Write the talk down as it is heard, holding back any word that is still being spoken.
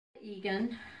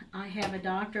Egan. I have a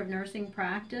Doctor of Nursing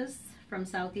practice from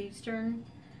Southeastern,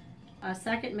 a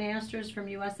second master's from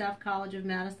USF College of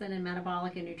Medicine in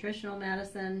Metabolic and Nutritional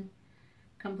Medicine,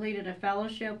 completed a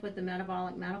fellowship with the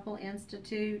Metabolic Medical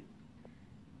Institute.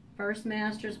 First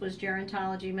master's was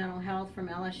Gerontology Mental Health from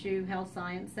LSU Health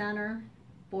Science Center,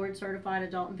 board certified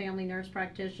adult and family nurse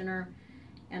practitioner,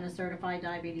 and a certified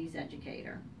diabetes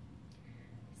educator.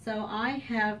 So I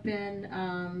have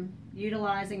been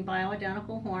utilizing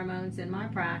bioidentical hormones in my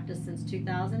practice since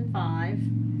 2005,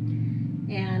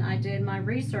 and I did my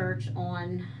research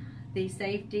on the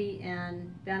safety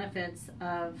and benefits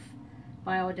of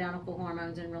bioidentical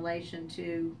hormones in relation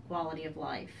to quality of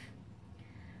life.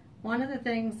 One of the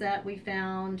things that we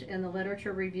found in the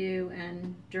literature review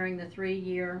and during the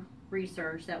 3-year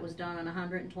research that was done on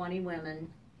 120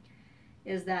 women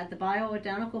is that the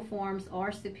bioidentical forms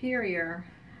are superior.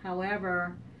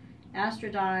 However,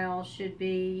 estradiol should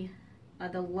be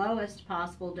the lowest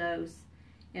possible dose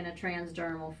in a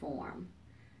transdermal form.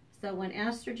 So when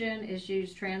estrogen is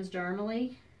used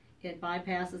transdermally, it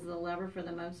bypasses the liver for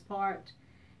the most part,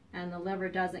 and the liver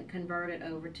doesn't convert it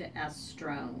over to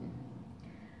estrone.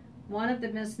 One of the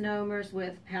misnomers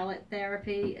with pellet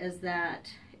therapy is that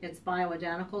it's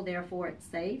bioidentical, therefore it's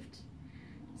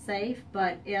safe.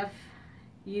 But if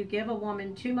you give a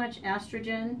woman too much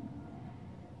estrogen,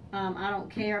 I don't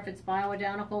care if it's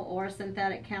bioidentical or a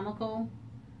synthetic chemical,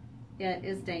 it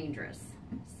is dangerous.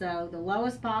 So the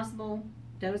lowest possible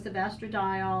dose of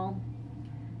estradiol,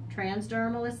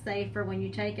 transdermal is safer. When you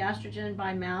take estrogen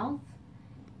by mouth,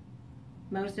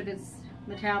 most of it's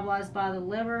metabolized by the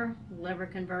liver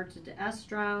converts it to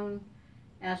estrone.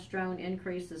 Estrone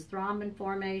increases thrombin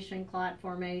formation, clot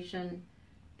formation,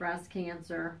 breast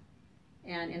cancer,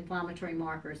 and inflammatory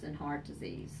markers in heart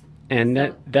disease. And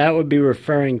so, that would be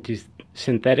referring to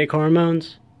synthetic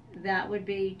hormones? That would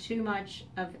be too much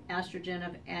of estrogen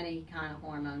of any kind of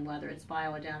hormone, whether it's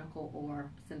bioidentical or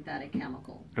synthetic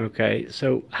chemical. Okay,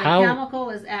 so the chemical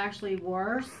is actually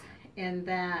worse in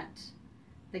that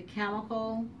the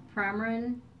chemical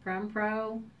Premarin,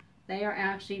 Prempro, they are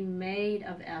actually made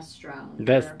of estrone.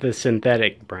 That's the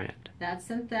synthetic brand. That's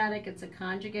synthetic. It's a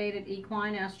conjugated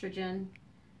equine estrogen.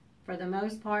 For the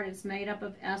most part, it's made up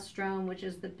of estrone, which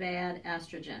is the bad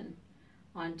estrogen.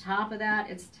 On top of that,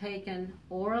 it's taken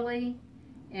orally,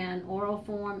 and oral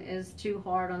form is too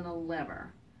hard on the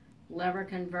liver. Liver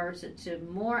converts it to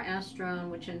more estrone,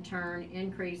 which in turn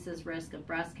increases risk of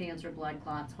breast cancer, blood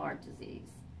clots, heart disease.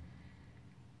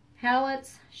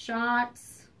 Pellets,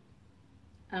 shots,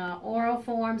 oral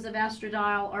forms of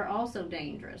estradiol are also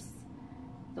dangerous.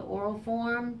 The oral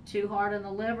form, too hard on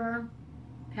the liver.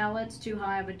 Pellets, too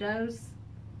high of a dose.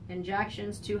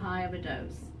 Injections, too high of a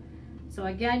dose. So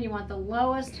again, you want the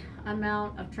lowest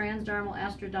amount of transdermal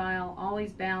estradiol,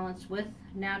 always balanced with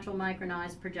natural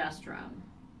micronized progesterone.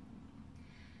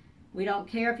 We don't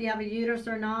care if you have a uterus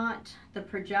or not. The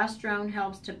progesterone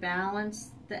helps to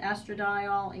balance the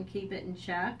estradiol and keep it in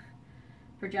check.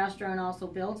 Progesterone also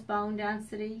builds bone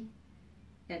density.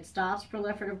 It stops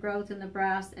proliferative growth in the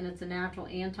breast, and it's a natural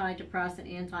antidepressant,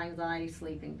 anti-anxiety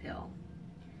sleeping pill.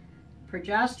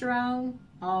 Progesterone,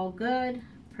 all good.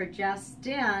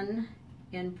 Progestin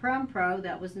in Prempro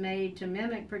that was made to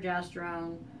mimic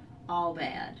progesterone, all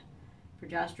bad.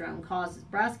 Progesterone causes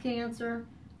breast cancer,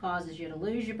 causes you to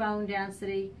lose your bone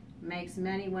density, makes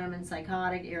many women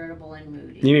psychotic, irritable, and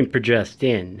moody. You mean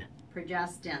progestin?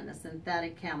 Progestin, the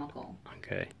synthetic chemical.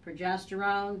 Okay.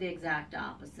 Progesterone, the exact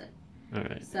opposite. All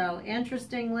right. So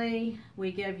interestingly,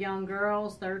 we give young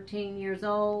girls 13 years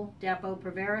old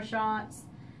Depo-Provera shots.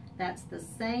 That's the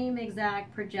same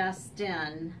exact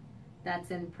progestin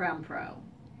that's in Prempro.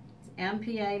 It's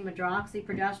MPA,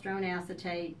 medroxyprogesterone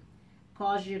acetate,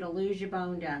 causes you to lose your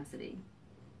bone density,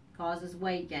 causes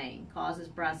weight gain, causes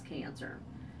breast cancer.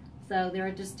 So there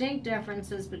are distinct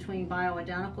differences between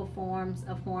bioidentical forms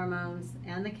of hormones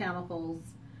and the chemicals.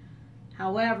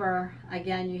 However,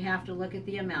 again, you have to look at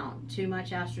the amount. Too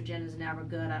much estrogen is never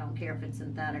good. I don't care if it's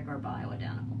synthetic or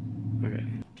bioidentical. Okay.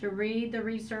 To read the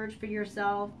research for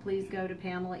yourself, please go to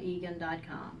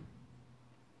PamelaEgan.com.